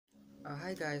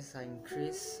Hi guys, I'm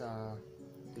Chris.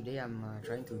 Today I'm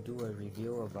trying to do a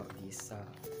review about this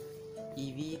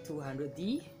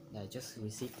EV200D that I just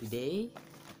received today,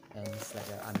 and it's like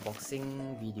an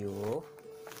unboxing video.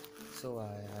 So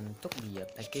I took the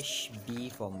package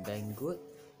B from Banggood,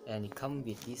 and it comes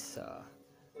with this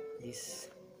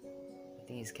this I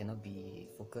think it cannot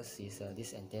be focused. Is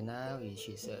this antenna,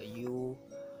 which is a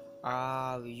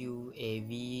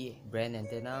UAV brand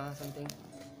antenna something.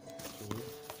 Okay.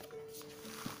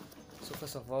 So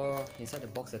first of all, inside the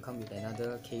box they come with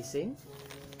another casing,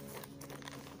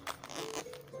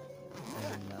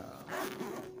 and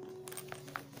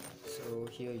so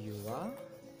here you are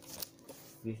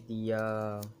with the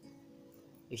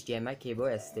HDMI cable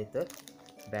as stated,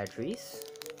 batteries,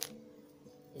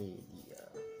 the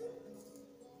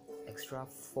extra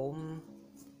foam,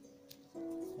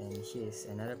 and here is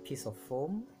another piece of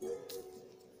foam,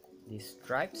 these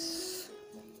stripes.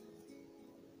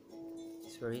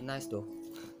 It's very nice though.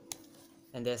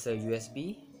 And there's a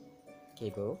USB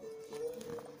cable,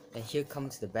 and here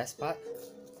comes the best part.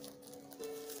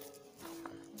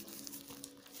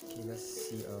 Okay, let's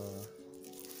see. Oh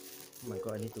my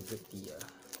god, I need to break the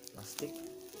plastic.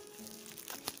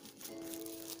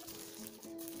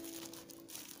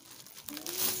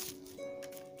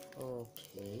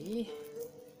 Okay.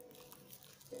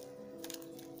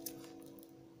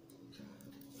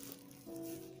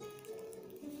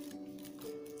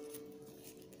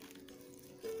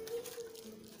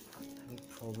 Having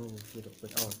problem with it open.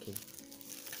 Oh, okay.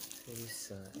 So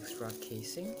this extra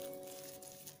casing.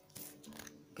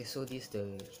 Okay, so this is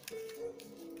the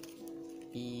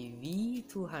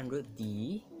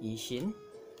EV200D Ishin,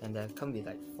 and they come with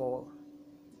like 4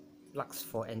 plugs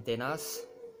for antennas,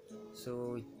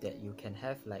 so that you can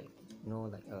have like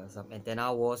some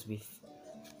antenna wars with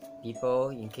people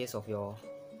in case of your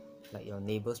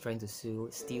neighbors trying to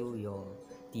steal your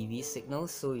TV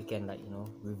signals, so you can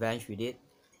revenge with it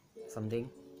something.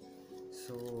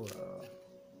 So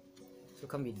so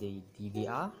come with the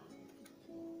DVR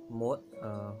mode,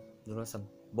 some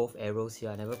both arrows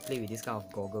here. I never played with this kind of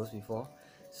goggles before,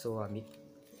 so I'm a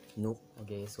noob.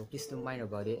 Okay, so please don't mind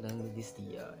about it. And this is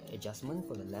the adjustment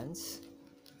for the lens,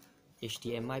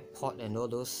 HDMI port, and all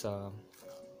those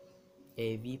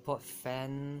AV port,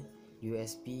 fan,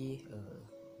 USB,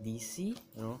 DC,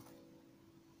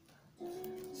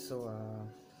 so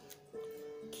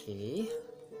okay,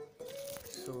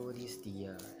 so this is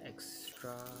the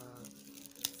extra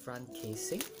front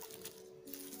casing.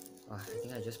 I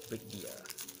think I just break the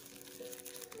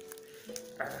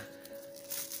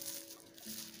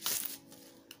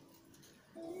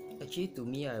actually, to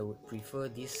me, I would prefer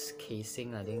this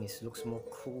casing. I think it looks more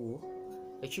cool.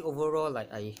 Actually, overall, like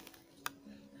I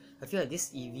feel like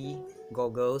this EV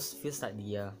goggles feels like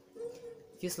the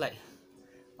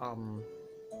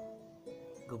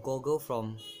goggle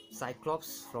from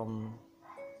Cyclops from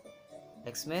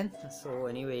X-Men. So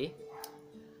anyway,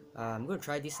 I'm gonna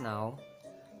try this now.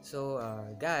 So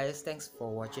guys, thanks for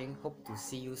watching. Hope to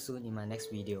see you soon in my next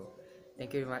video.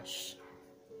 Thank you very much.